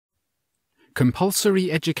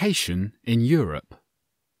Compulsory education in Europe.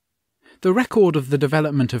 The record of the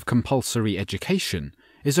development of compulsory education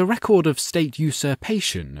is a record of state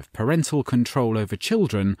usurpation of parental control over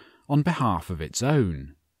children on behalf of its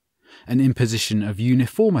own, an imposition of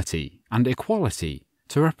uniformity and equality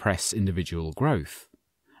to repress individual growth,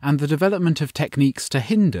 and the development of techniques to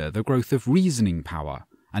hinder the growth of reasoning power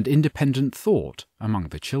and independent thought among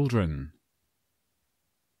the children.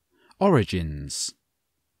 Origins.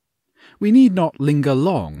 We need not linger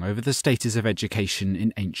long over the status of education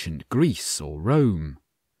in ancient Greece or Rome.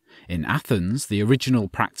 In Athens, the original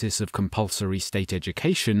practice of compulsory state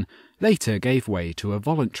education later gave way to a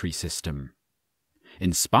voluntary system.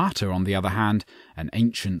 In Sparta, on the other hand, an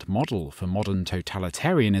ancient model for modern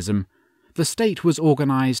totalitarianism, the state was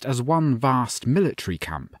organized as one vast military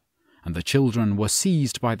camp, and the children were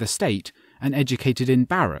seized by the state and educated in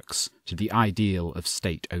barracks to the ideal of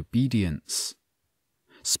state obedience.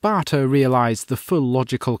 Sparta realized the full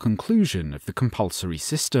logical conclusion of the compulsory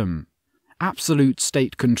system: absolute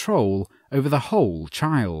state control over the whole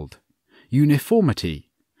child,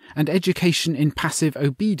 uniformity, and education in passive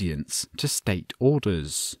obedience to state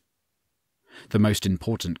orders. The most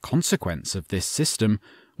important consequence of this system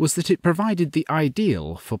was that it provided the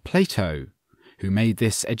ideal for Plato, who made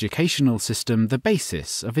this educational system the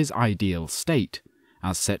basis of his ideal state,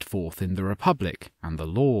 as set forth in the Republic and the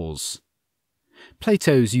Laws.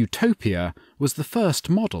 Plato's utopia was the first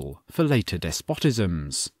model for later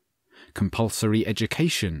despotisms. Compulsory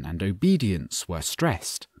education and obedience were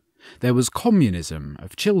stressed. There was communism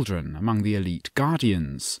of children among the elite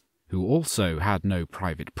guardians, who also had no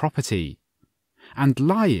private property. And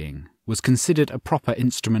lying was considered a proper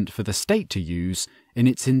instrument for the state to use in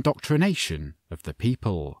its indoctrination of the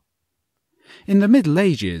people. In the Middle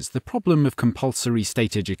Ages, the problem of compulsory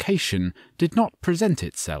state education did not present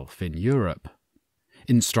itself in Europe.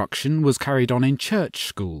 Instruction was carried on in church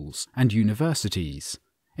schools and universities,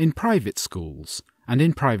 in private schools, and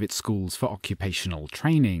in private schools for occupational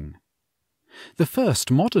training. The first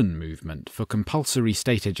modern movement for compulsory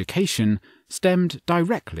state education stemmed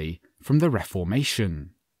directly from the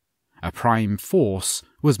Reformation. A prime force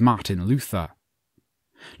was Martin Luther.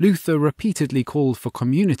 Luther repeatedly called for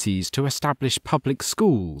communities to establish public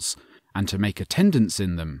schools and to make attendance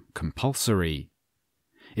in them compulsory.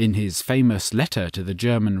 In his famous letter to the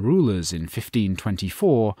German rulers in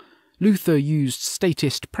 1524, Luther used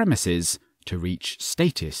statist premises to reach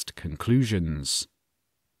statist conclusions.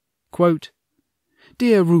 Quote,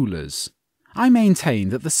 "Dear rulers, I maintain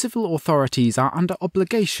that the civil authorities are under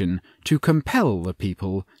obligation to compel the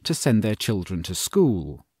people to send their children to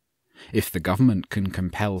school. If the government can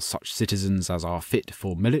compel such citizens as are fit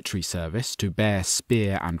for military service to bear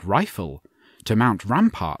spear and rifle, to mount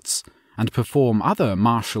ramparts, and perform other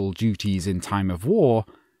martial duties in time of war,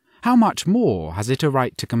 how much more has it a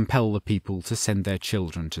right to compel the people to send their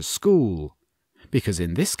children to school? Because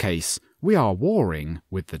in this case we are warring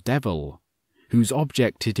with the devil, whose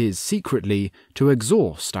object it is secretly to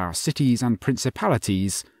exhaust our cities and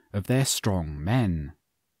principalities of their strong men."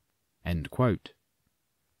 End quote.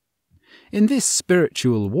 In this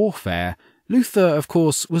spiritual warfare, Luther, of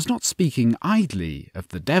course, was not speaking idly of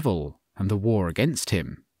the devil and the war against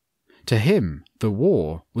him. To him, the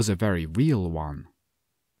war was a very real one.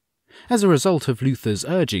 As a result of Luther's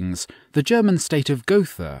urgings, the German state of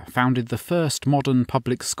Gotha founded the first modern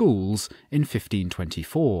public schools in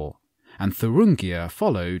 1524, and Thuringia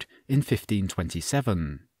followed in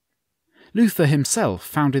 1527. Luther himself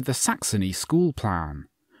founded the Saxony school plan,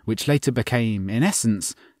 which later became, in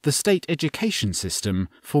essence, the state education system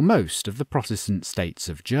for most of the Protestant states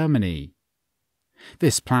of Germany.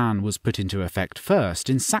 This plan was put into effect first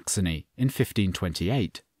in Saxony in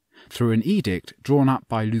 1528, through an edict drawn up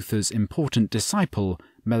by Luther's important disciple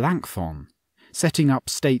Melanchthon, setting up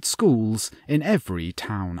state schools in every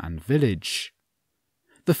town and village.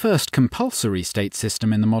 The first compulsory state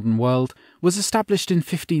system in the modern world was established in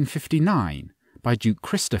 1559 by Duke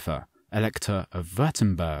Christopher, Elector of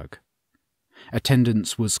Württemberg.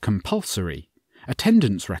 Attendance was compulsory,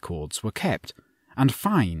 attendance records were kept, and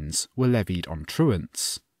fines were levied on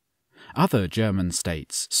truants. Other German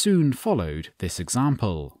states soon followed this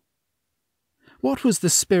example. What was the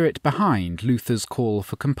spirit behind Luther's call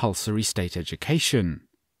for compulsory state education?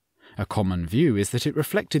 A common view is that it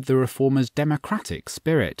reflected the reformers' democratic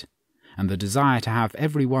spirit, and the desire to have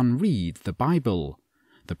everyone read the Bible,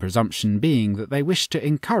 the presumption being that they wished to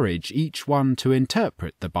encourage each one to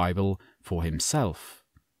interpret the Bible for himself.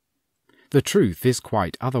 The truth is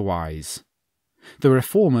quite otherwise. The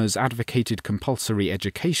reformers advocated compulsory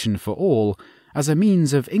education for all as a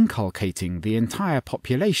means of inculcating the entire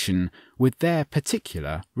population with their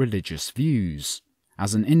particular religious views,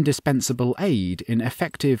 as an indispensable aid in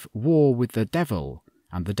effective war with the devil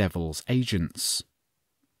and the devil's agents.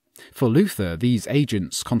 For Luther, these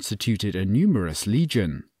agents constituted a numerous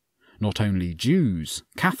legion, not only Jews,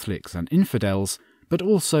 Catholics and infidels, but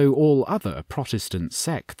also all other Protestant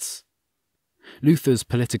sects. Luther's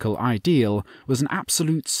political ideal was an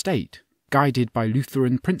absolute state, guided by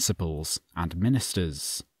Lutheran principles and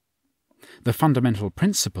ministers. The fundamental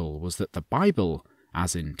principle was that the Bible,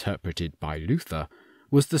 as interpreted by Luther,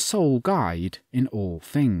 was the sole guide in all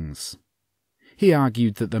things. He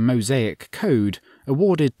argued that the Mosaic Code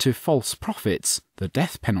awarded to false prophets the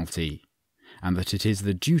death penalty, and that it is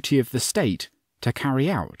the duty of the state to carry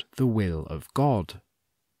out the will of God.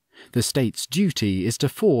 The state's duty is to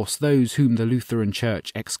force those whom the Lutheran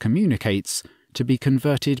Church excommunicates to be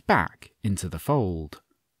converted back into the fold.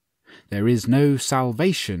 There is no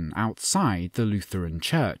salvation outside the Lutheran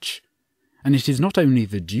Church, and it is not only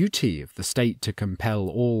the duty of the state to compel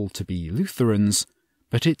all to be Lutherans,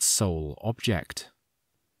 but its sole object.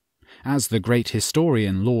 As the great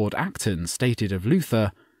historian Lord Acton stated of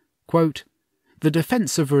Luther, quote, "The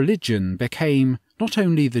defence of religion became not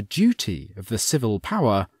only the duty of the civil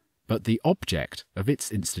power, but the object of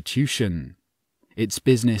its institution. Its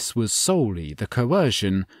business was solely the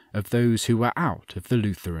coercion of those who were out of the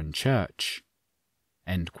Lutheran Church."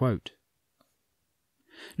 End quote.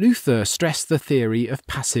 Luther stressed the theory of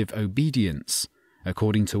passive obedience,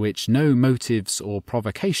 according to which no motives or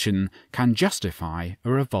provocation can justify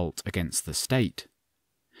a revolt against the state.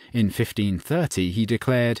 In 1530 he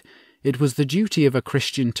declared, "It was the duty of a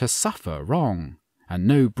Christian to suffer wrong, and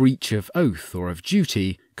no breach of oath or of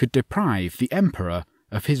duty could deprive the emperor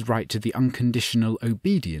of his right to the unconditional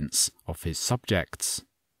obedience of his subjects."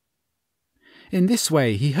 In this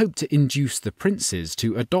way he hoped to induce the princes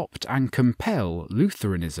to adopt and compel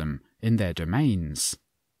Lutheranism in their domains.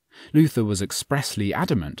 Luther was expressly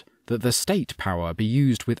adamant that the state power be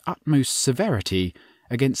used with utmost severity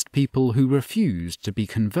against people who refused to be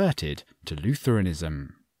converted to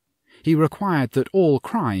Lutheranism. He required that all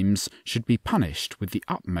crimes should be punished with the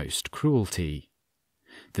utmost cruelty.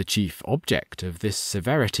 The chief object of this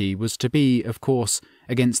severity was to be, of course,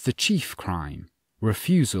 against the chief crime,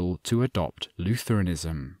 refusal to adopt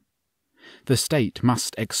Lutheranism. The state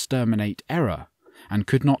must exterminate error, and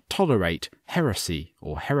could not tolerate heresy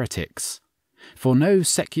or heretics, for no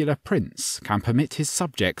secular prince can permit his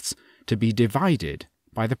subjects to be divided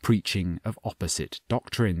by the preaching of opposite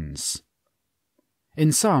doctrines.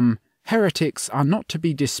 In sum, heretics are not to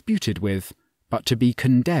be disputed with, but to be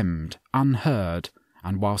condemned unheard,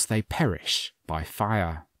 and whilst they perish by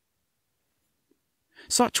fire.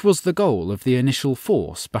 Such was the goal of the initial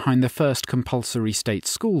force behind the first compulsory state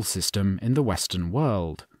school system in the Western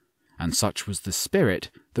world, and such was the spirit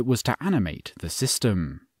that was to animate the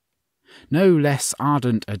system. No less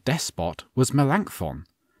ardent a despot was Melanchthon,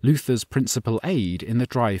 Luther's principal aid in the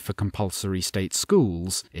drive for compulsory state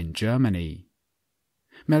schools in Germany.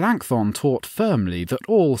 Melanchthon taught firmly that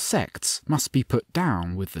all sects must be put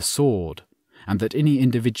down with the sword, and that any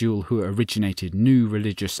individual who originated new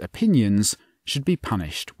religious opinions should be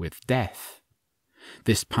punished with death.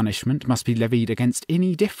 This punishment must be levied against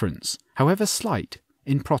any difference, however slight,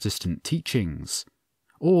 in Protestant teachings.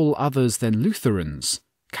 All others than Lutherans,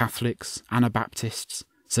 Catholics, Anabaptists,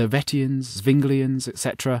 Servetians, Zwinglians,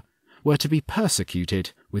 etc., were to be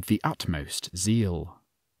persecuted with the utmost zeal.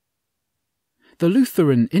 The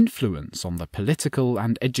Lutheran influence on the political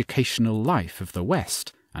and educational life of the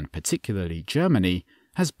West, and particularly Germany,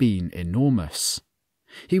 has been enormous.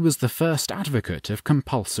 He was the first advocate of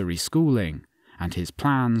compulsory schooling, and his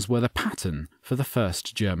plans were the pattern for the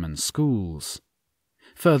first German schools.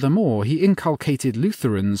 Furthermore, he inculcated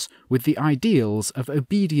Lutherans with the ideals of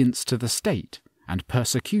obedience to the state and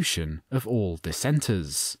persecution of all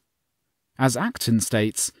dissenters. As Acton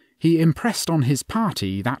states, he impressed on his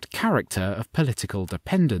party that character of political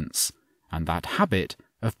dependence, and that habit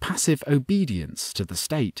of passive obedience to the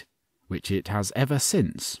state, which it has ever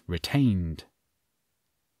since retained.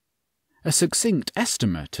 A succinct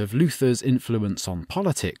estimate of Luther's influence on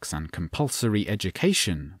politics and compulsory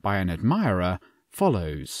education by an admirer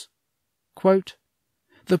follows. Quote,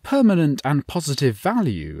 "The permanent and positive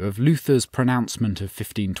value of Luther's pronouncement of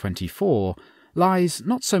 1524 lies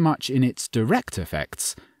not so much in its direct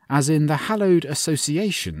effects as in the hallowed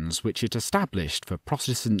associations which it established for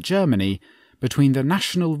Protestant Germany between the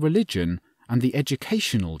national religion and the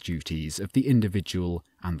educational duties of the individual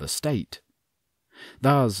and the state.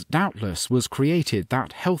 Thus, doubtless, was created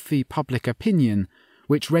that healthy public opinion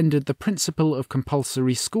which rendered the principle of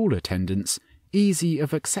compulsory school attendance easy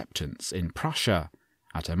of acceptance in Prussia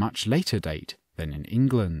at a much later date than in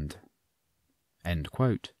England." End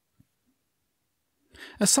quote.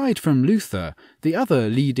 Aside from Luther, the other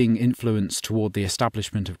leading influence toward the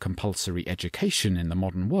establishment of compulsory education in the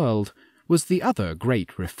modern world was the other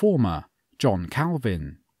great reformer, John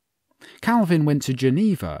Calvin. Calvin went to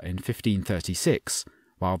Geneva in 1536,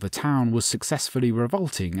 while the town was successfully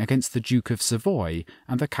revolting against the Duke of Savoy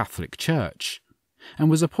and the Catholic Church, and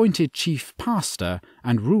was appointed chief pastor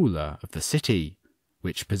and ruler of the city,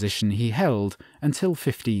 which position he held until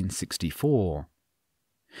 1564.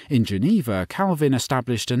 In Geneva, Calvin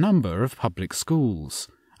established a number of public schools,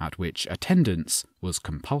 at which attendance was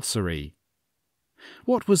compulsory.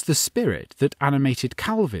 What was the spirit that animated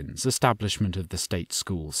Calvin's establishment of the state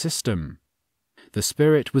school system? The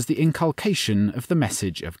spirit was the inculcation of the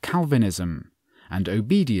message of Calvinism, and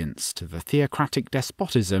obedience to the theocratic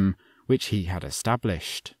despotism which he had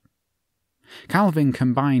established. Calvin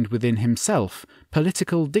combined within himself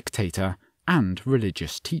political dictator and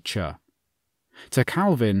religious teacher. To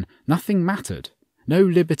Calvin, nothing mattered, no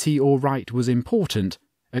liberty or right was important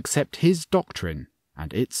except his doctrine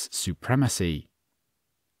and its supremacy.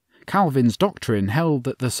 Calvin's doctrine held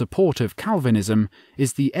that the support of Calvinism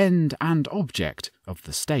is the end and object of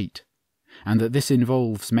the state, and that this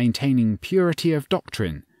involves maintaining purity of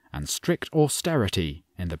doctrine and strict austerity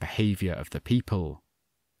in the behaviour of the people.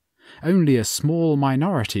 Only a small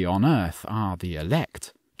minority on earth are the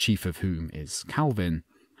elect, chief of whom is Calvin,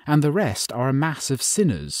 and the rest are a mass of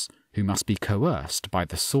sinners who must be coerced by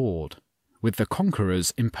the sword, with the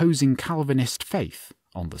conquerors imposing Calvinist faith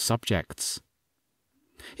on the subjects.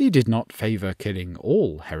 He did not favour killing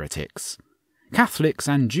all heretics. Catholics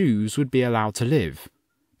and Jews would be allowed to live,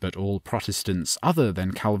 but all Protestants other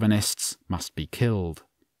than Calvinists must be killed.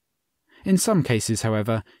 In some cases,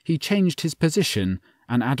 however, he changed his position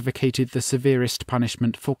and advocated the severest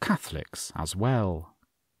punishment for Catholics as well.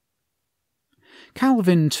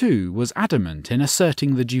 Calvin, too, was adamant in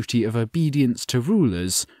asserting the duty of obedience to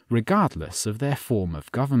rulers regardless of their form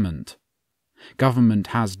of government. Government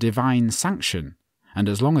has divine sanction, and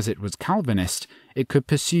as long as it was Calvinist, it could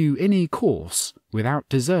pursue any course without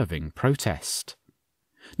deserving protest.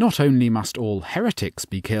 Not only must all heretics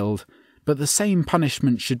be killed, but the same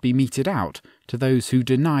punishment should be meted out to those who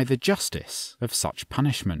deny the justice of such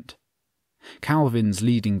punishment. Calvin's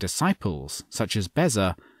leading disciples, such as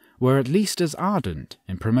Beza, were at least as ardent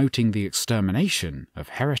in promoting the extermination of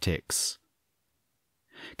heretics.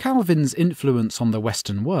 Calvin's influence on the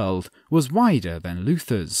Western world was wider than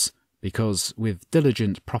Luther's, because, with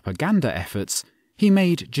diligent propaganda efforts, he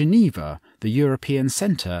made Geneva the European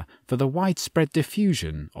centre for the widespread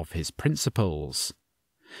diffusion of his principles.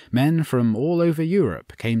 Men from all over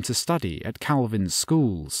Europe came to study at Calvin's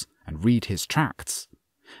schools and read his tracts,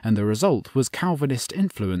 and the result was Calvinist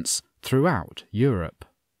influence throughout Europe.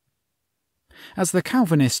 As the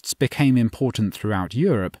Calvinists became important throughout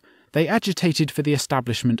Europe, they agitated for the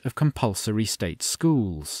establishment of compulsory state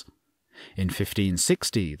schools. In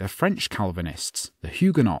 1560, the French Calvinists, the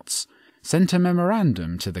Huguenots, sent a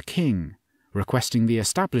memorandum to the king, requesting the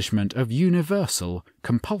establishment of universal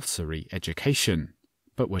compulsory education,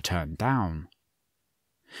 but were turned down.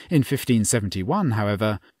 In 1571,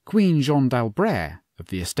 however, Queen Jeanne d'Albret, of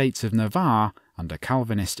the Estates of Navarre, under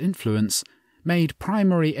Calvinist influence, made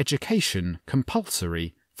primary education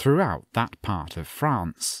compulsory throughout that part of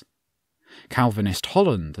France. Calvinist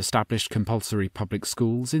Holland established compulsory public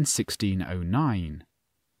schools in 1609.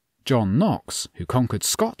 John Knox, who conquered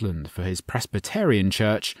Scotland for his Presbyterian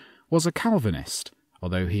church, was a Calvinist,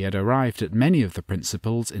 although he had arrived at many of the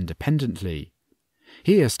principles independently.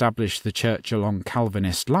 He established the church along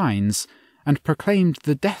Calvinist lines and proclaimed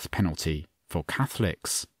the death penalty for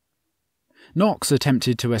Catholics. Knox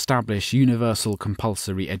attempted to establish universal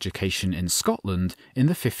compulsory education in Scotland in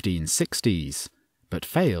the 1560s, but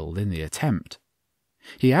failed in the attempt.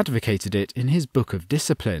 He advocated it in his Book of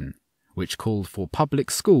Discipline, which called for public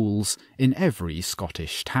schools in every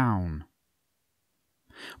Scottish town.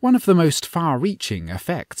 One of the most far-reaching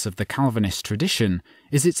effects of the Calvinist tradition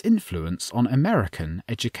is its influence on American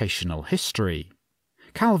educational history.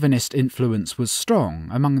 Calvinist influence was strong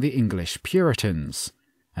among the English Puritans,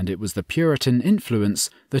 and it was the Puritan influence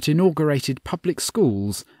that inaugurated public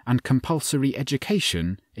schools and compulsory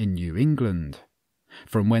education in New England,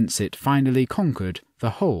 from whence it finally conquered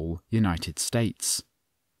the whole United States.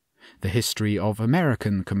 The history of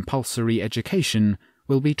American compulsory education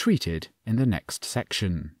will be treated in the next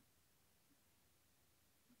section.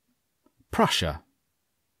 Prussia.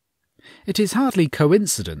 It is hardly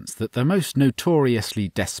coincidence that the most notoriously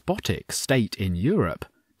despotic state in Europe,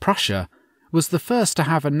 Prussia, was the first to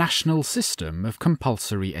have a national system of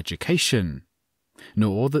compulsory education,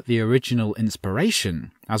 nor that the original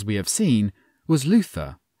inspiration, as we have seen, was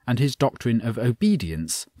Luther and his doctrine of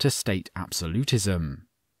obedience to state absolutism.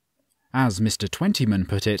 As Mr. Twentyman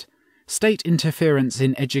put it, state interference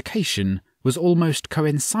in education was almost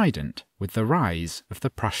coincident with the rise of the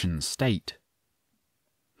Prussian state.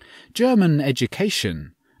 German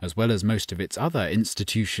education, as well as most of its other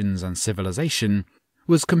institutions and civilization,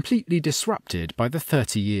 was completely disrupted by the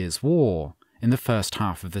 30 Years' War in the first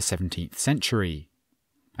half of the 17th century.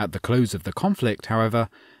 At the close of the conflict, however,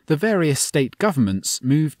 the various state governments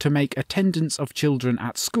moved to make attendance of children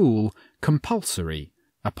at school compulsory,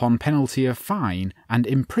 upon penalty of fine and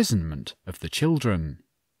imprisonment of the children.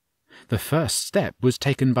 The first step was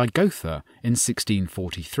taken by Gotha in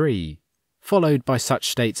 1643, followed by such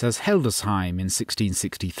states as Hildesheim in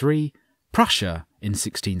 1663, Prussia in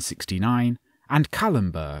 1669, and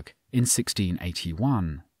Kallenberg in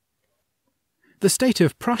 1681. The state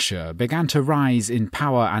of Prussia began to rise in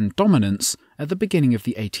power and dominance at the beginning of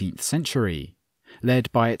the 18th century,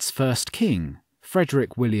 led by its first king,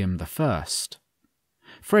 Frederick William I.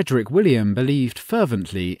 Frederick William believed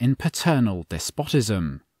fervently in paternal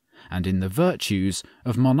despotism, and in the virtues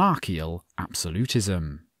of monarchical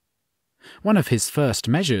absolutism. One of his first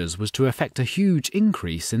measures was to effect a huge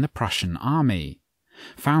increase in the Prussian army,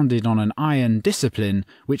 founded on an iron discipline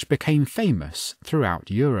which became famous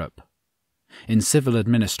throughout Europe. In civil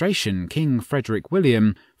administration, King Frederick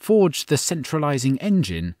William forged the centralizing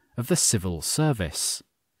engine of the civil service,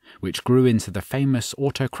 which grew into the famous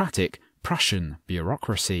autocratic Prussian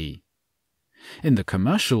bureaucracy. In the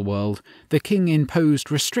commercial world, the king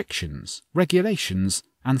imposed restrictions, regulations,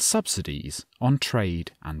 and subsidies on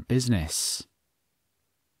trade and business.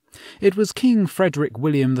 It was King Frederick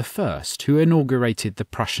William I who inaugurated the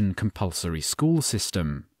Prussian compulsory school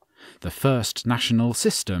system, the first national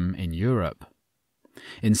system in Europe.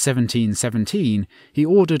 In 1717, he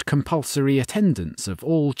ordered compulsory attendance of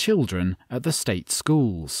all children at the state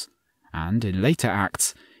schools, and in later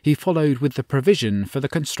acts he followed with the provision for the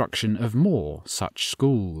construction of more such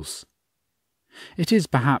schools. It is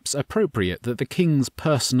perhaps appropriate that the king's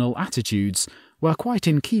personal attitudes were quite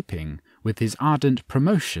in keeping with his ardent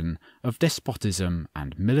promotion of despotism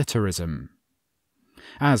and militarism.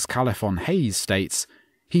 As Califon Hayes states,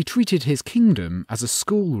 he treated his kingdom as a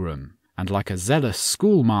schoolroom, and like a zealous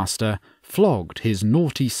schoolmaster, flogged his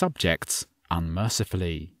naughty subjects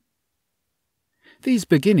unmercifully. These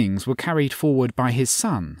beginnings were carried forward by his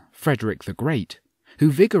son, Frederick the Great,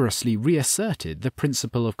 who vigorously reasserted the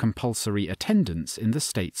principle of compulsory attendance in the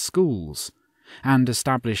state schools, and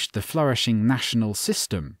established the flourishing national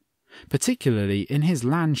system, particularly in his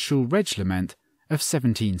Landschulreglement of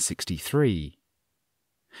 1763.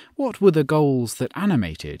 What were the goals that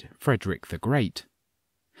animated Frederick the Great?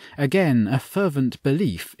 Again, a fervent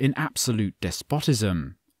belief in absolute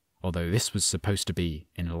despotism, although this was supposed to be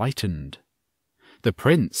enlightened. The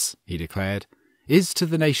prince, he declared, is to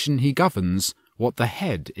the nation he governs what the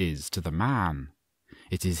head is to the man.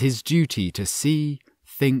 It is his duty to see,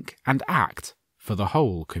 think, and act for the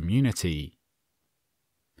whole community.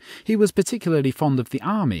 He was particularly fond of the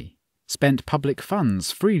army, spent public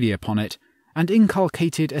funds freely upon it, and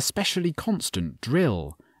inculcated especially constant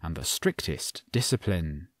drill and the strictest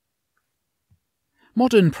discipline.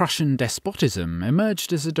 Modern Prussian despotism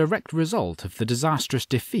emerged as a direct result of the disastrous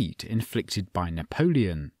defeat inflicted by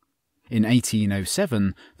Napoleon. In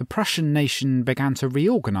 1807, the Prussian nation began to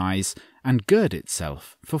reorganize and gird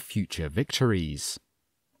itself for future victories.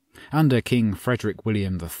 Under King Frederick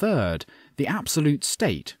William III, the absolute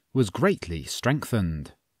state was greatly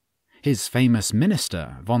strengthened. His famous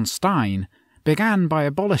minister, von Stein, began by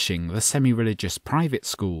abolishing the semi-religious private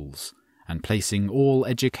schools and placing all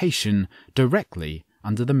education directly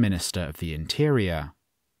under the Minister of the Interior.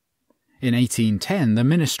 In 1810, the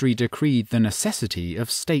ministry decreed the necessity of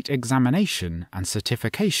state examination and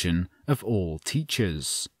certification of all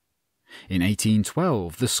teachers. In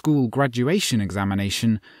 1812, the school graduation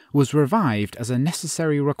examination was revived as a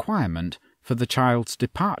necessary requirement for the child's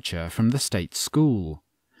departure from the state school,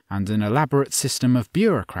 and an elaborate system of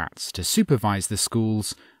bureaucrats to supervise the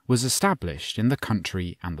schools was established in the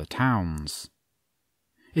country and the towns.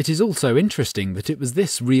 It is also interesting that it was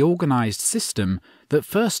this reorganized system that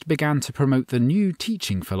first began to promote the new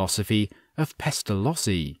teaching philosophy of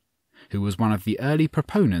Pestalozzi, who was one of the early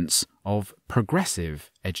proponents of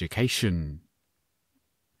progressive education.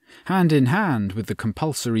 Hand in hand with the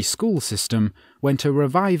compulsory school system went a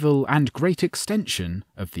revival and great extension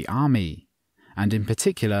of the army, and in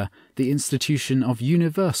particular the institution of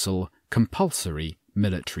universal compulsory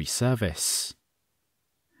military service.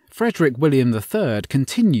 Frederick William III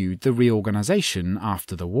continued the reorganisation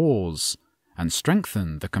after the wars, and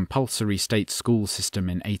strengthened the compulsory state school system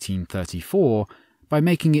in 1834 by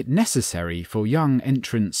making it necessary for young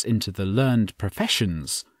entrants into the learned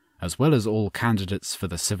professions, as well as all candidates for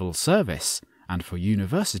the civil service and for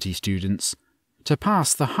university students, to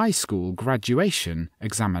pass the high school graduation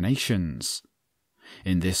examinations.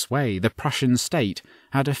 In this way, the Prussian state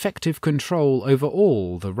had effective control over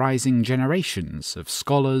all the rising generations of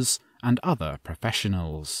scholars and other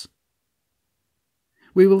professionals.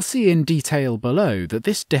 We will see in detail below that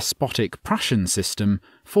this despotic Prussian system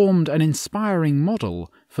formed an inspiring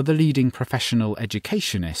model for the leading professional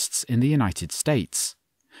educationists in the United States,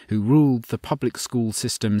 who ruled the public school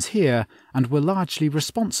systems here and were largely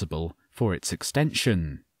responsible for its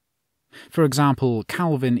extension. For example,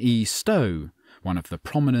 Calvin E. Stowe, one of the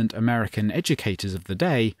prominent American educators of the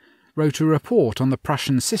day, wrote a report on the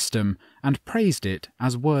Prussian system and praised it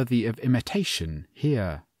as worthy of imitation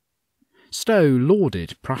here. Stowe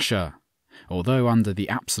lauded Prussia. Although under the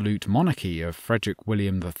absolute monarchy of Frederick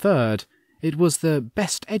William III, it was the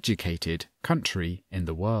best educated country in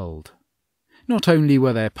the world. Not only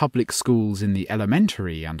were there public schools in the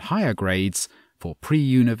elementary and higher grades for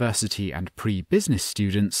pre-university and pre-business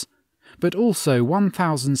students, but also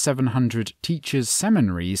 1,700 teachers'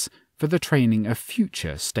 seminaries for the training of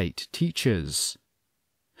future state teachers.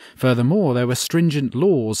 Furthermore, there were stringent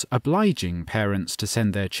laws obliging parents to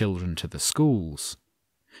send their children to the schools.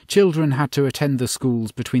 Children had to attend the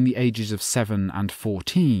schools between the ages of 7 and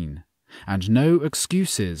 14, and no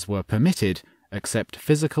excuses were permitted except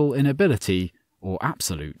physical inability or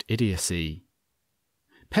absolute idiocy.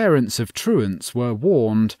 Parents of truants were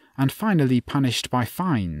warned and finally punished by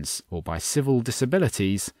fines or by civil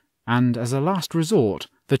disabilities, and as a last resort,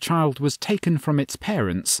 the child was taken from its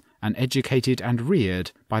parents and educated and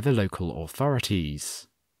reared by the local authorities.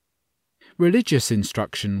 Religious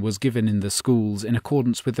instruction was given in the schools in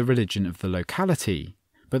accordance with the religion of the locality,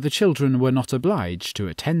 but the children were not obliged to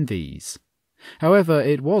attend these. However,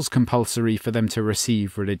 it was compulsory for them to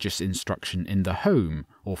receive religious instruction in the home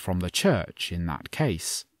or from the church in that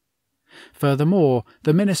case. Furthermore,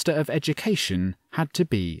 the Minister of Education had to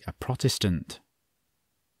be a Protestant.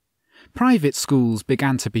 Private schools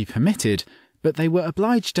began to be permitted, but they were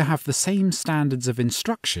obliged to have the same standards of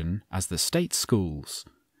instruction as the state schools,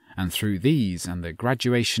 and through these and the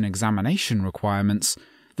graduation examination requirements,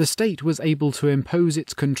 the state was able to impose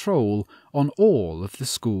its control on all of the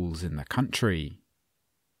schools in the country.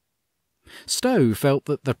 Stowe felt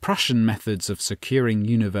that the Prussian methods of securing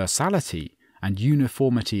universality and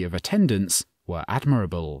uniformity of attendance were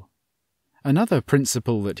admirable. Another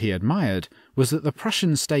principle that he admired was that the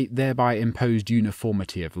Prussian state thereby imposed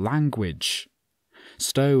uniformity of language.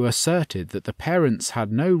 Stowe asserted that the parents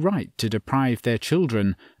had no right to deprive their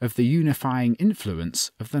children of the unifying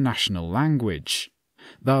influence of the national language,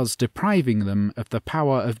 thus depriving them of the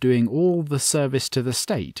power of doing all the service to the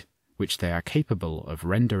state which they are capable of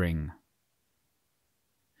rendering.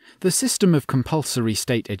 The system of compulsory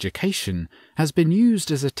state education has been used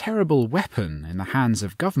as a terrible weapon in the hands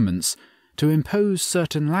of governments to impose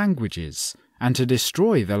certain languages and to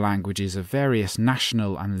destroy the languages of various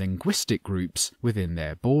national and linguistic groups within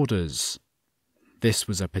their borders. This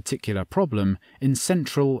was a particular problem in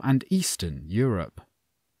Central and Eastern Europe.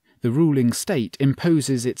 The ruling state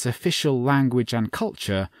imposes its official language and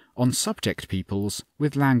culture on subject peoples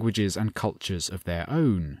with languages and cultures of their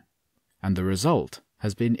own, and the result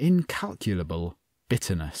has been incalculable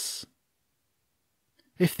bitterness.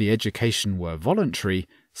 If the education were voluntary,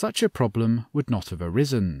 such a problem would not have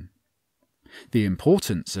arisen. The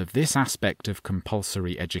importance of this aspect of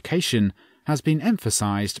compulsory education has been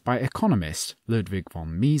emphasized by economist Ludwig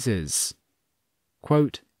von Mises.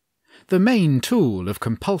 Quote, "The main tool of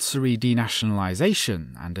compulsory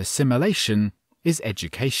denationalization and assimilation is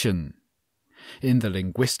education. In the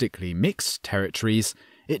linguistically mixed territories,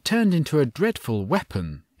 it turned into a dreadful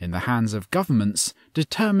weapon in the hands of governments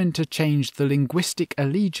determined to change the linguistic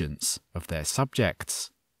allegiance of their subjects.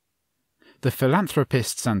 The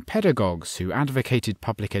philanthropists and pedagogues who advocated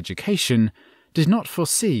public education did not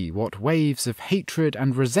foresee what waves of hatred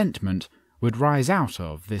and resentment would rise out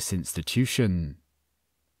of this institution."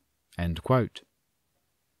 End quote.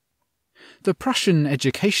 The Prussian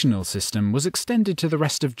educational system was extended to the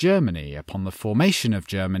rest of Germany upon the formation of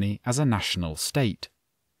Germany as a national state.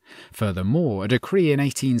 Furthermore, a decree in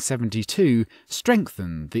 1872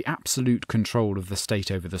 strengthened the absolute control of the state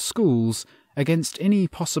over the schools against any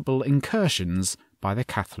possible incursions by the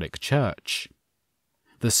Catholic Church.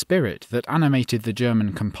 The spirit that animated the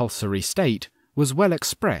German compulsory state was well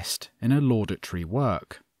expressed in a laudatory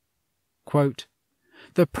work. Quote,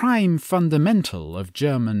 The prime fundamental of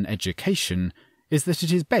German education is that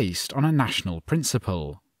it is based on a national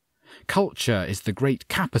principle. Culture is the great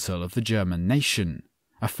capital of the German nation,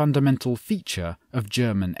 a fundamental feature of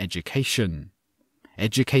German education.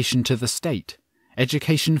 Education to the state,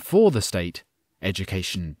 education for the state,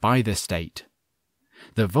 education by the state.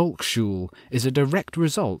 The Volksschule is a direct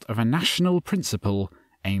result of a national principle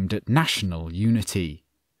aimed at national unity.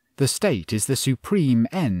 The state is the supreme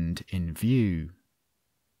end in view."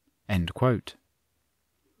 End quote.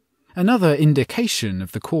 Another indication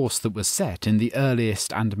of the course that was set in the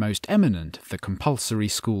earliest and most eminent of the compulsory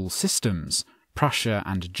school systems, Prussia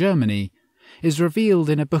and Germany, is revealed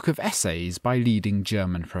in a book of essays by leading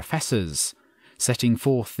German professors, setting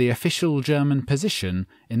forth the official German position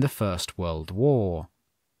in the First World War.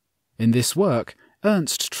 In this work,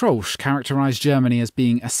 Ernst Troeltsch characterized Germany as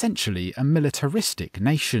being essentially a militaristic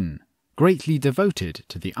nation, greatly devoted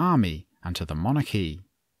to the army and to the monarchy.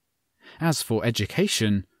 As for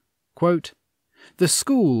education, quote, "The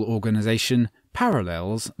school organization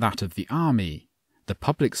parallels that of the army. The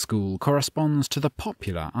public school corresponds to the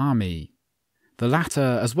popular army. The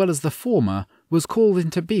latter, as well as the former, was called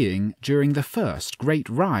into being during the first great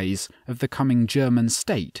rise of the coming German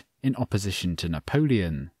state in opposition to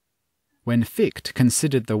Napoleon. When Fichte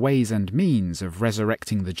considered the ways and means of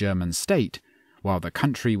resurrecting the German state, while the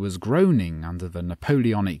country was groaning under the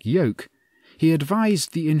Napoleonic yoke, he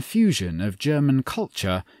advised the infusion of German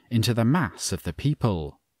culture into the mass of the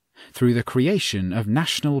people, through the creation of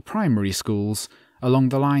national primary schools along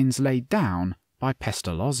the lines laid down by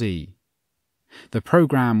Pestalozzi. The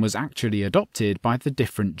programme was actually adopted by the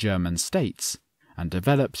different German states, and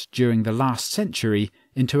developed during the last century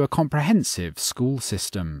into a comprehensive school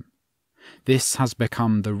system. This has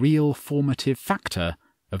become the real formative factor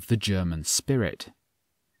of the German spirit.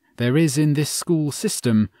 There is in this school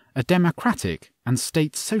system a democratic and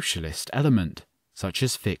state-socialist element, such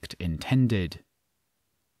as Fichte intended."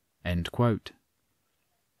 End quote.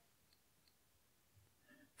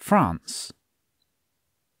 France.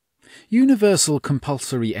 Universal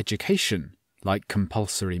compulsory education, like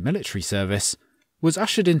compulsory military service, was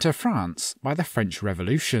ushered into France by the French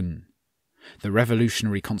Revolution. The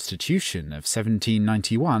Revolutionary Constitution of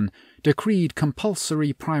 1791 decreed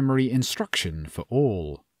compulsory primary instruction for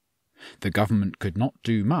all. The government could not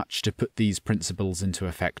do much to put these principles into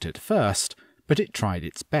effect at first, but it tried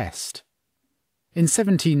its best. In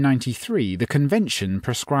 1793, the Convention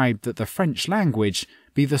prescribed that the French language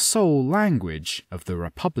be the sole language of the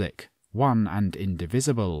Republic, one and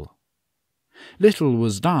indivisible. Little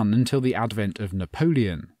was done until the advent of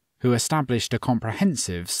Napoleon, who established a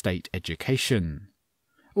comprehensive state education.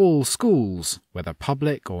 All schools, whether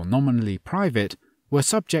public or nominally private, were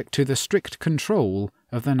subject to the strict control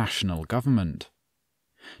of the national government.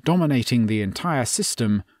 Dominating the entire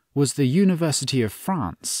system was the University of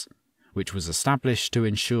France, which was established to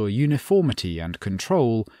ensure uniformity and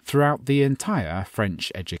control throughout the entire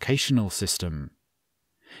French educational system.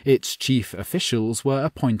 Its chief officials were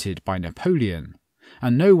appointed by Napoleon,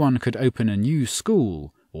 and no one could open a new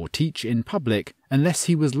school or teach in public unless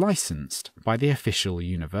he was licensed by the official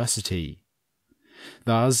university.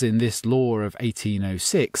 Thus, in this law of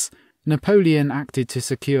 1806, Napoleon acted to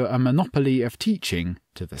secure a monopoly of teaching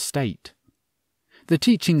to the state. The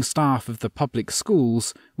teaching staff of the public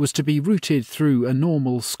schools was to be routed through a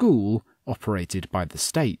normal school operated by the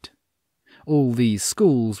state. All these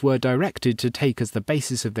schools were directed to take as the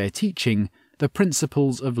basis of their teaching the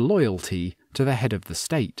principles of loyalty to the head of the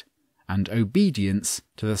state and obedience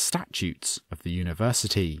to the statutes of the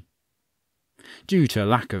university. Due to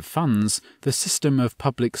lack of funds, the system of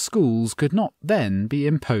public schools could not then be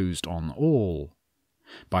imposed on all.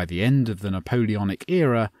 By the end of the Napoleonic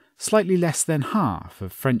era, slightly less than half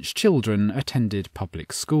of French children attended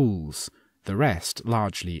public schools, the rest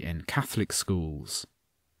largely in Catholic schools.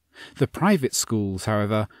 The private schools,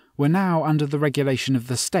 however, were now under the regulation of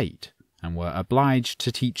the state and were obliged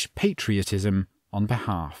to teach patriotism on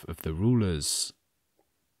behalf of the rulers.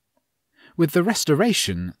 With the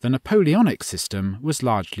Restoration, the Napoleonic system was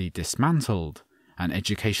largely dismantled, and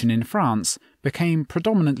education in France became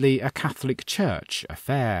predominantly a Catholic Church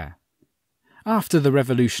affair. After the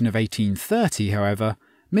Revolution of 1830, however,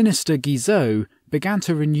 Minister Guizot began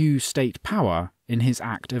to renew state power in his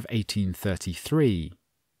Act of 1833.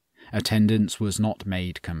 Attendance was not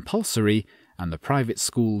made compulsory, and the private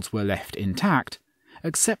schools were left intact,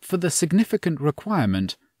 except for the significant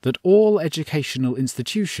requirement that all educational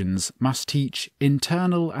institutions must teach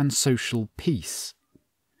internal and social peace.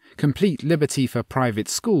 Complete liberty for private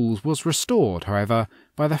schools was restored, however,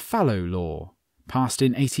 by the Fallow Law, passed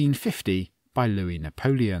in 1850 by Louis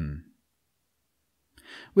Napoleon.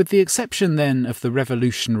 With the exception then of the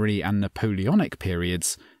Revolutionary and Napoleonic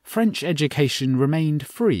periods, French education remained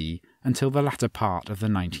free until the latter part of the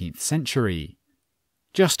 19th century.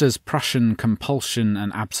 Just as Prussian compulsion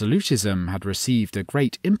and absolutism had received a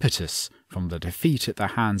great impetus from the defeat at the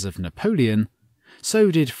hands of Napoleon,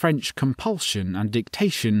 so did French compulsion and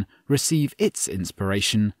dictation receive its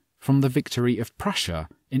inspiration from the victory of Prussia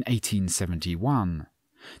in 1871.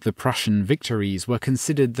 The Prussian victories were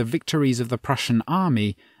considered the victories of the Prussian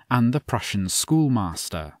army and the Prussian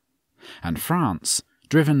schoolmaster, and France,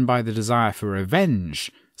 driven by the desire for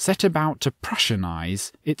revenge, set about to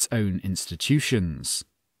Prussianize its own institutions.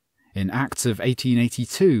 In Acts of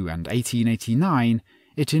 1882 and 1889,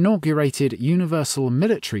 it inaugurated universal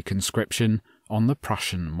military conscription on the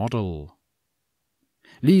Prussian model.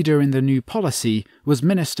 Leader in the new policy was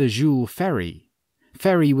Minister Jules Ferry.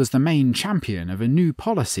 Ferry was the main champion of a new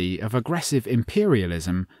policy of aggressive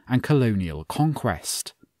imperialism and colonial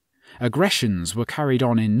conquest. Aggressions were carried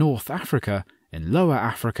on in North Africa, in Lower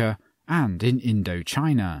Africa, and in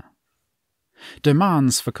Indochina.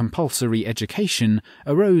 Demands for compulsory education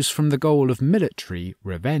arose from the goal of military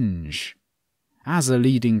revenge. As a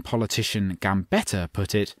leading politician Gambetta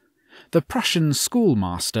put it, the Prussian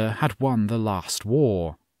schoolmaster had won the last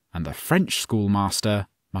war, and the French schoolmaster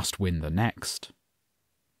must win the next.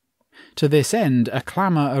 To this end, a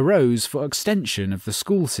clamour arose for extension of the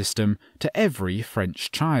school system to every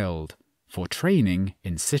French child, for training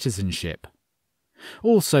in citizenship.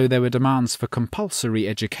 Also, there were demands for compulsory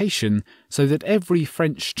education so that every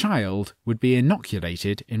French child would be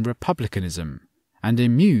inoculated in republicanism and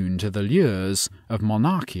immune to the lures of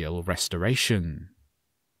monarchical restoration.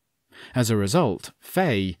 As a result,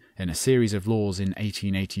 Fay, in a series of laws in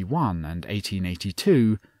 1881 and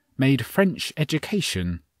 1882, made French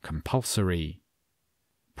education compulsory.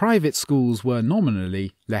 Private schools were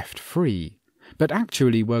nominally left free, but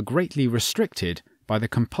actually were greatly restricted by the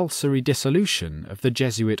compulsory dissolution of the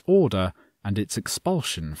Jesuit order and its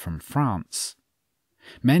expulsion from France.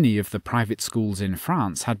 Many of the private schools in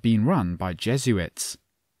France had been run by Jesuits.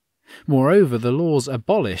 Moreover, the laws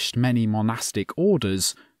abolished many monastic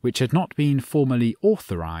orders which had not been formally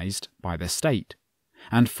authorized by the state,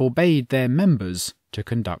 and forbade their members to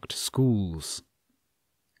conduct schools.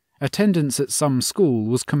 Attendance at some school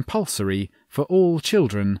was compulsory for all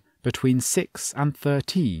children between 6 and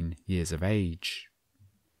 13 years of age.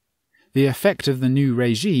 The effect of the new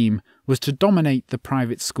regime was to dominate the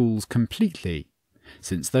private schools completely,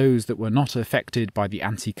 since those that were not affected by the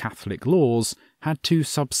anti-Catholic laws had to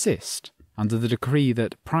subsist under the decree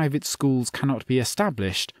that private schools cannot be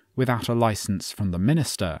established without a license from the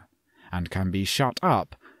minister, and can be shut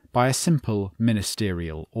up by a simple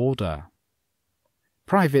ministerial order.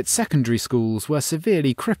 Private secondary schools were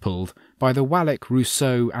severely crippled by the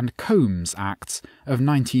Wallich-Rousseau and Combes Acts of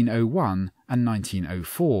 1901 and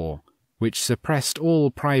 1904, which suppressed all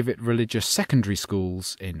private religious secondary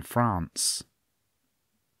schools in France.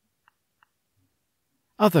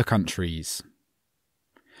 Other countries.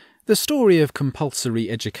 The story of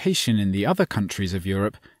compulsory education in the other countries of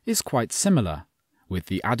Europe is quite similar, with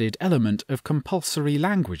the added element of compulsory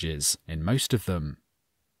languages in most of them.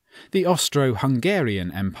 The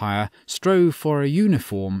Austro-Hungarian Empire strove for a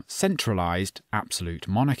uniform, centralized, absolute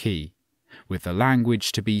monarchy, with the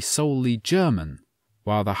language to be solely German,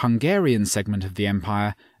 while the Hungarian segment of the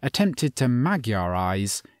empire attempted to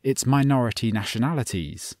Magyarize its minority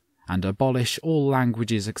nationalities and abolish all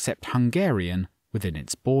languages except Hungarian within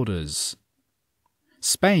its borders.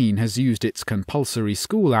 Spain has used its compulsory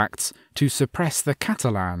school acts to suppress the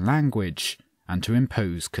Catalan language and to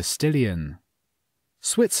impose Castilian.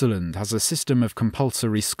 Switzerland has a system of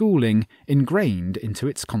compulsory schooling ingrained into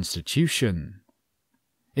its constitution.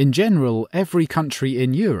 In general, every country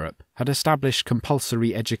in Europe had established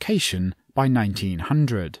compulsory education by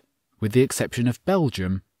 1900, with the exception of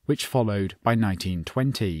Belgium, which followed by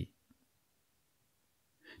 1920.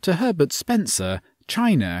 To Herbert Spencer,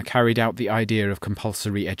 China carried out the idea of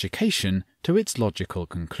compulsory education to its logical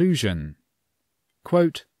conclusion.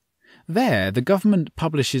 Quote, "There the government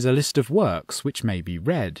publishes a list of works which may be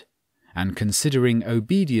read, and considering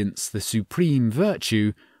obedience the supreme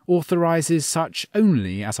virtue, authorizes such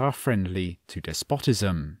only as are friendly to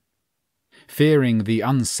despotism. Fearing the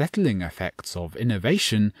unsettling effects of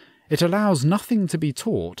innovation, it allows nothing to be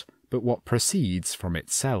taught but what proceeds from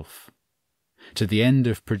itself. To the end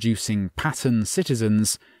of producing pattern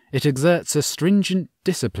citizens, it exerts a stringent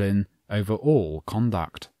discipline over all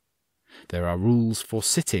conduct. There are rules for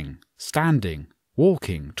sitting, standing,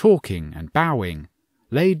 walking, talking, and bowing,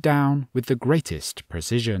 laid down with the greatest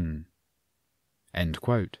precision." End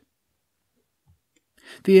quote.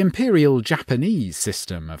 The imperial Japanese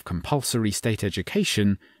system of compulsory state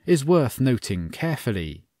education is worth noting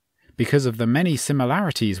carefully, because of the many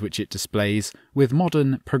similarities which it displays with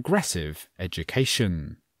modern progressive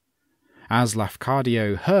education. As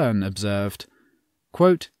Lafcadio Hearn observed,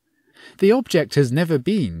 quote, "The object has never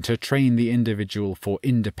been to train the individual for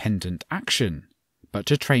independent action, but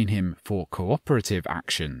to train him for cooperative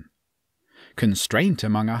action. Constraint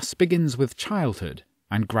among us begins with childhood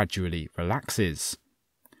and gradually relaxes,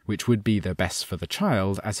 which would be the best for the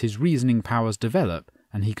child as his reasoning powers develop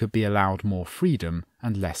and he could be allowed more freedom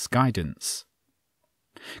and less guidance.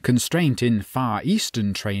 Constraint in Far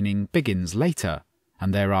Eastern training begins later,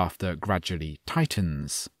 and thereafter gradually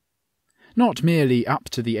tightens. Not merely up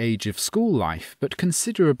to the age of school life, but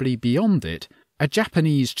considerably beyond it, a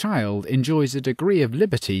Japanese child enjoys a degree of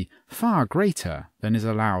liberty far greater than is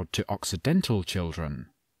allowed to Occidental children.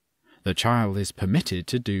 The child is permitted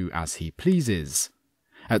to do as he pleases.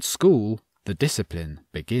 At school, the discipline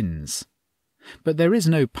begins. But there is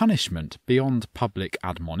no punishment beyond public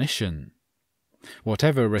admonition.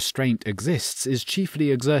 Whatever restraint exists is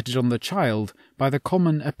chiefly exerted on the child by the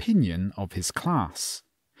common opinion of his class,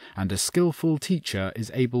 and a skillful teacher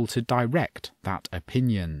is able to direct that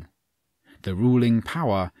opinion. The ruling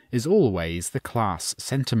power is always the class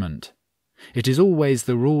sentiment. It is always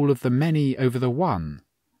the rule of the many over the one,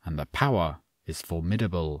 and the power is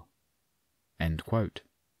formidable." End quote.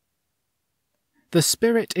 The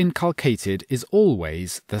spirit inculcated is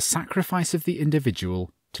always the sacrifice of the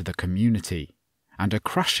individual to the community, and a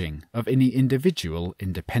crushing of any individual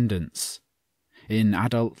independence. In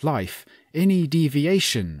adult life, any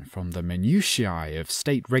deviation from the minutiae of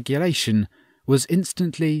state regulation was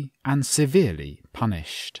instantly and severely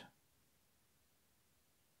punished.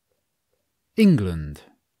 England.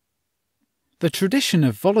 The tradition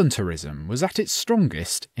of voluntarism was at its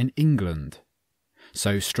strongest in England.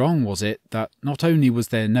 So strong was it that not only was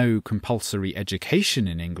there no compulsory education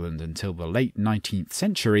in England until the late 19th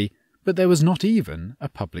century, but there was not even a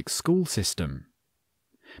public school system.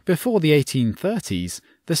 Before the 1830s,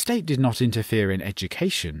 the state did not interfere in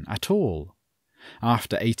education at all.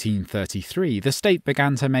 After 1833, the state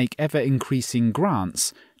began to make ever-increasing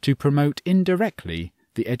grants to promote indirectly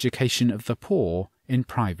the education of the poor in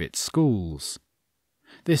private schools.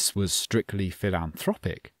 This was strictly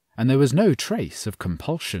philanthropic, and there was no trace of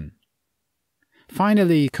compulsion.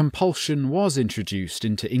 Finally, compulsion was introduced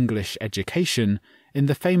into English education in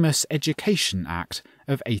the famous Education Act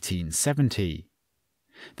of 1870.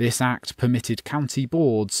 This act permitted county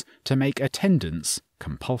boards to make attendance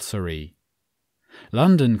compulsory.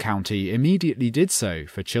 London County immediately did so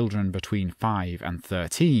for children between 5 and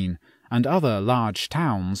 13, and other large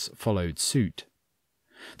towns followed suit.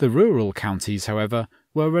 The rural counties, however,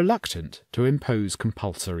 were reluctant to impose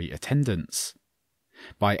compulsory attendance.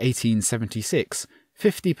 By 1876,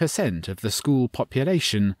 50% of the school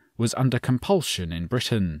population was under compulsion in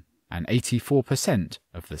Britain, and 84%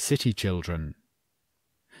 of the city children.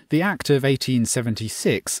 The Act of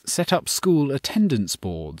 1876 set up school attendance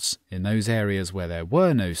boards in those areas where there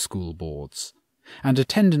were no school boards, and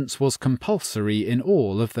attendance was compulsory in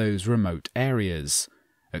all of those remote areas,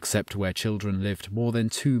 except where children lived more than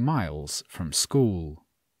 2 miles from school.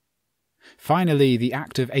 Finally, the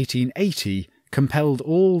Act of 1880 compelled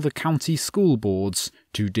all the county school boards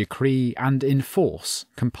to decree and enforce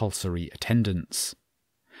compulsory attendance.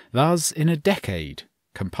 Thus, in a decade,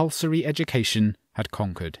 compulsory education had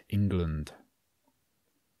conquered England.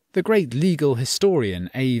 The great legal historian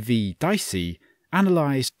A.V. Dicey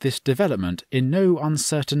analysed this development in no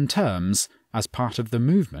uncertain terms as part of the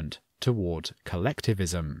movement toward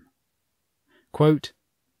collectivism. Quote,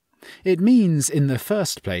 "It means in the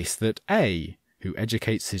first place that A, who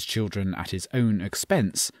educates his children at his own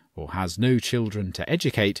expense or has no children to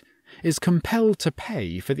educate, is compelled to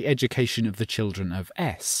pay for the education of the children of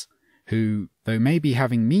S, who, though maybe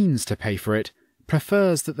having means to pay for it,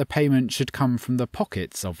 prefers that the payment should come from the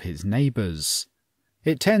pockets of his neighbours.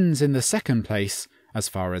 It tends in the second place, as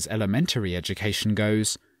far as elementary education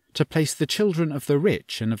goes, to place the children of the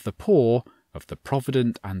rich and of the poor, of the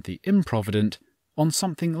provident and the improvident, on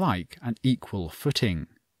something like an equal footing.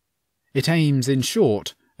 It aims, in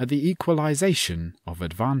short, at the equalisation of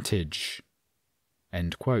advantage."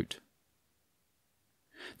 End quote.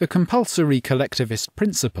 The compulsory collectivist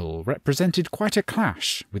principle represented quite a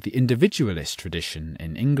clash with the individualist tradition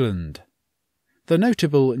in England. The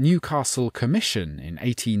notable Newcastle Commission in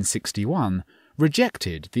 1861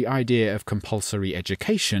 rejected the idea of compulsory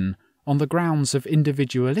education on the grounds of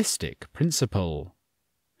individualistic principle.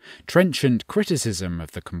 Trenchant criticism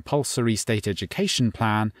of the compulsory state education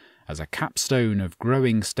plan as a capstone of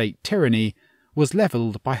growing state tyranny was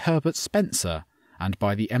levelled by Herbert Spencer and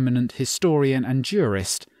by the eminent historian and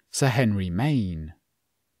jurist Sir Henry Maine.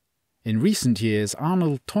 In recent years,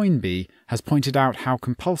 Arnold Toynbee has pointed out how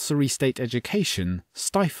compulsory state education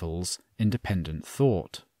stifles independent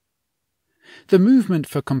thought. The movement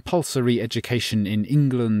for compulsory education in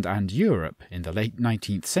England and Europe in the late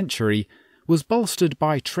 19th century was bolstered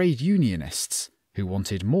by trade unionists who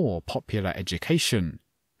wanted more popular education,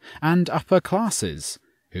 and upper classes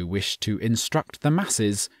who wished to instruct the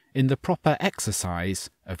masses in the proper exercise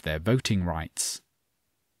of their voting rights.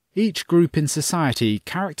 Each group in society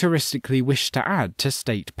characteristically wished to add to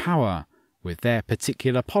state power, with their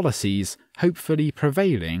particular policies hopefully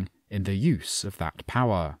prevailing in the use of that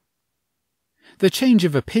power. The change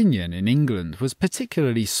of opinion in England was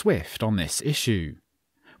particularly swift on this issue.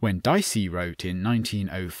 When Dicey wrote in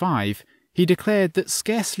 1905, he declared that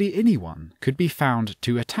scarcely anyone could be found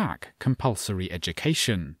to attack compulsory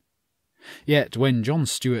education. Yet when John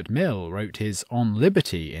Stuart Mill wrote his On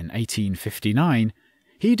Liberty in 1859,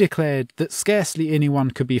 he declared that scarcely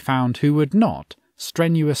anyone could be found who would not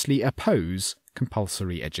strenuously oppose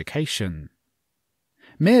compulsory education.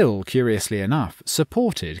 Mill, curiously enough,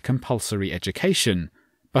 supported compulsory education,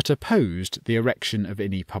 but opposed the erection of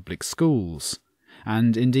any public schools,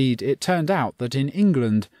 and indeed it turned out that in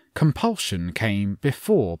England compulsion came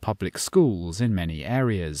before public schools in many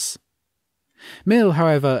areas. Mill,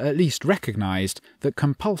 however, at least recognised that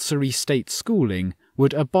compulsory state schooling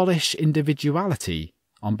would abolish individuality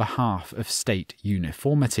on behalf of state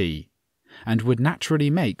uniformity, and would naturally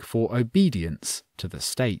make for obedience to the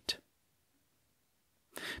state.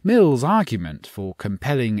 Mill's argument for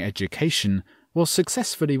compelling education was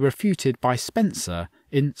successfully refuted by Spencer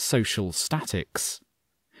in Social Statics.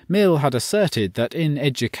 Mill had asserted that in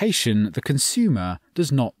education the consumer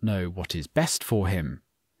does not know what is best for him,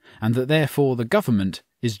 and that therefore the government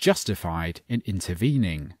is justified in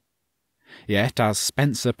intervening. Yet, as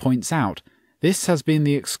Spencer points out, this has been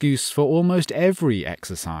the excuse for almost every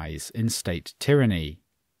exercise in state tyranny.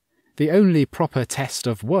 The only proper test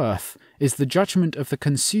of worth is the judgment of the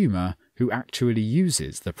consumer who actually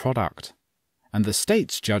uses the product, and the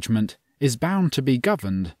state's judgment is bound to be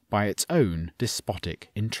governed by its own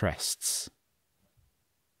despotic interests.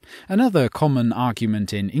 Another common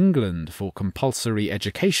argument in England for compulsory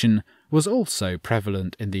education was also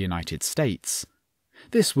prevalent in the United States.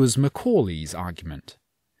 This was Macaulay's argument.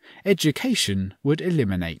 Education would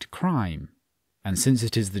eliminate crime, and since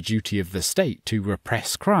it is the duty of the state to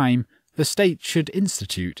repress crime, the state should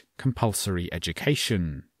institute compulsory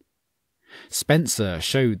education. Spencer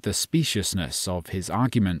showed the speciousness of his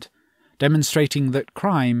argument, demonstrating that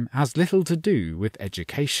crime has little to do with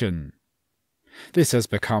education. This has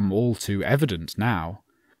become all too evident now.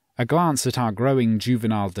 A glance at our growing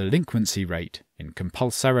juvenile delinquency rate in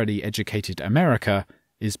compulsorily educated America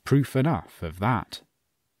is proof enough of that.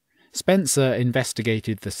 Spencer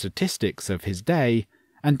investigated the statistics of his day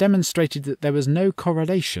and demonstrated that there was no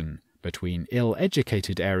correlation between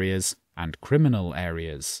ill-educated areas and criminal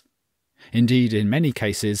areas. Indeed, in many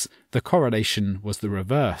cases, the correlation was the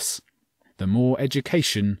reverse. The more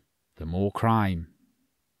education, the more crime.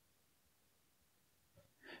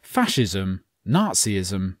 Fascism,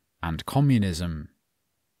 Nazism, and communism.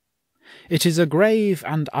 It is a grave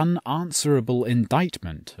and unanswerable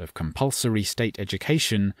indictment of compulsory state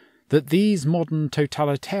education that these modern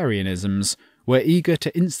totalitarianisms were eager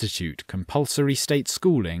to institute compulsory state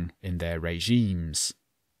schooling in their regimes.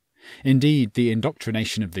 Indeed, the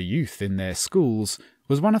indoctrination of the youth in their schools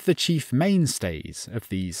was one of the chief mainstays of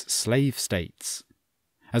these slave states.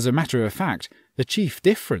 As a matter of fact, the chief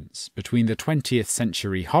difference between the 20th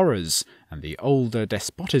century horrors and the older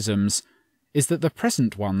despotisms is that the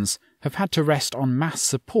present ones have had to rest on mass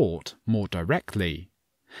support more directly,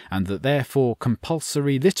 and that therefore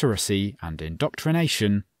compulsory literacy and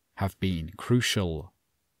indoctrination have been crucial.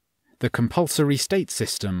 The compulsory state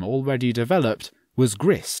system already developed was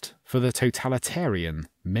grist for the totalitarian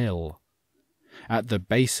mill. At the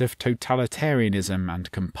base of totalitarianism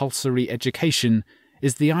and compulsory education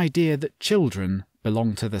is the idea that children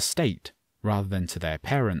belong to the state rather than to their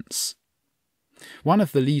parents. One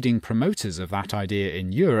of the leading promoters of that idea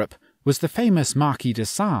in Europe was the famous Marquis de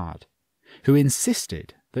Sade, who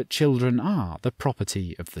insisted that children are the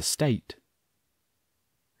property of the state.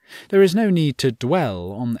 There is no need to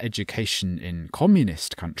dwell on education in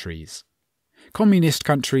communist countries. Communist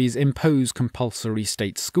countries impose compulsory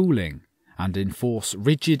state schooling and enforce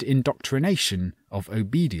rigid indoctrination of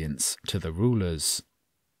obedience to the rulers.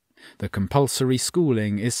 The compulsory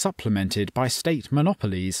schooling is supplemented by state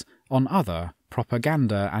monopolies on other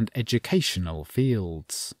propaganda and educational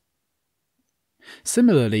fields.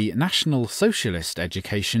 Similarly, National Socialist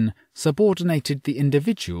education subordinated the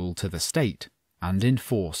individual to the state and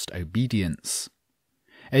enforced obedience.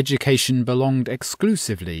 Education belonged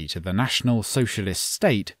exclusively to the National Socialist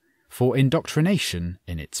state for indoctrination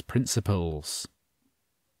in its principles.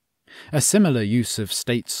 A similar use of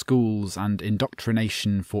state schools and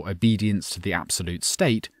indoctrination for obedience to the absolute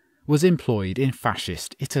state was employed in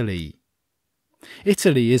fascist Italy.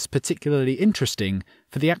 Italy is particularly interesting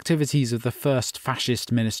for the activities of the first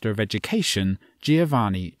fascist Minister of Education,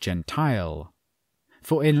 Giovanni Gentile.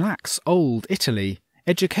 For in lax old Italy,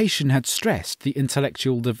 education had stressed the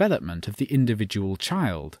intellectual development of the individual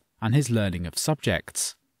child and his learning of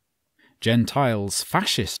subjects. Gentile's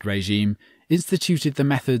fascist regime instituted the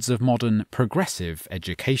methods of modern progressive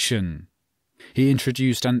education. He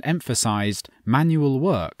introduced and emphasized manual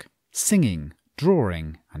work, singing,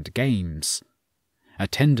 drawing, and games.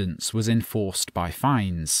 Attendance was enforced by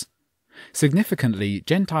fines. Significantly,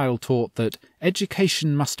 Gentile taught that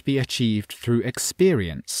education must be achieved through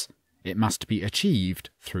experience. It must be achieved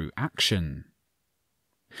through action.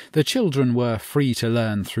 The children were free to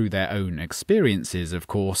learn through their own experiences, of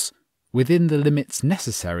course, within the limits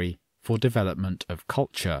necessary for development of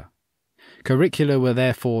culture. Curricula were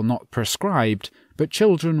therefore not prescribed, but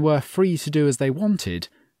children were free to do as they wanted,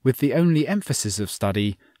 with the only emphasis of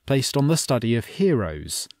study placed on the study of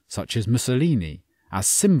heroes, such as Mussolini, as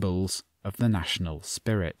symbols of the national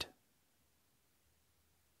spirit.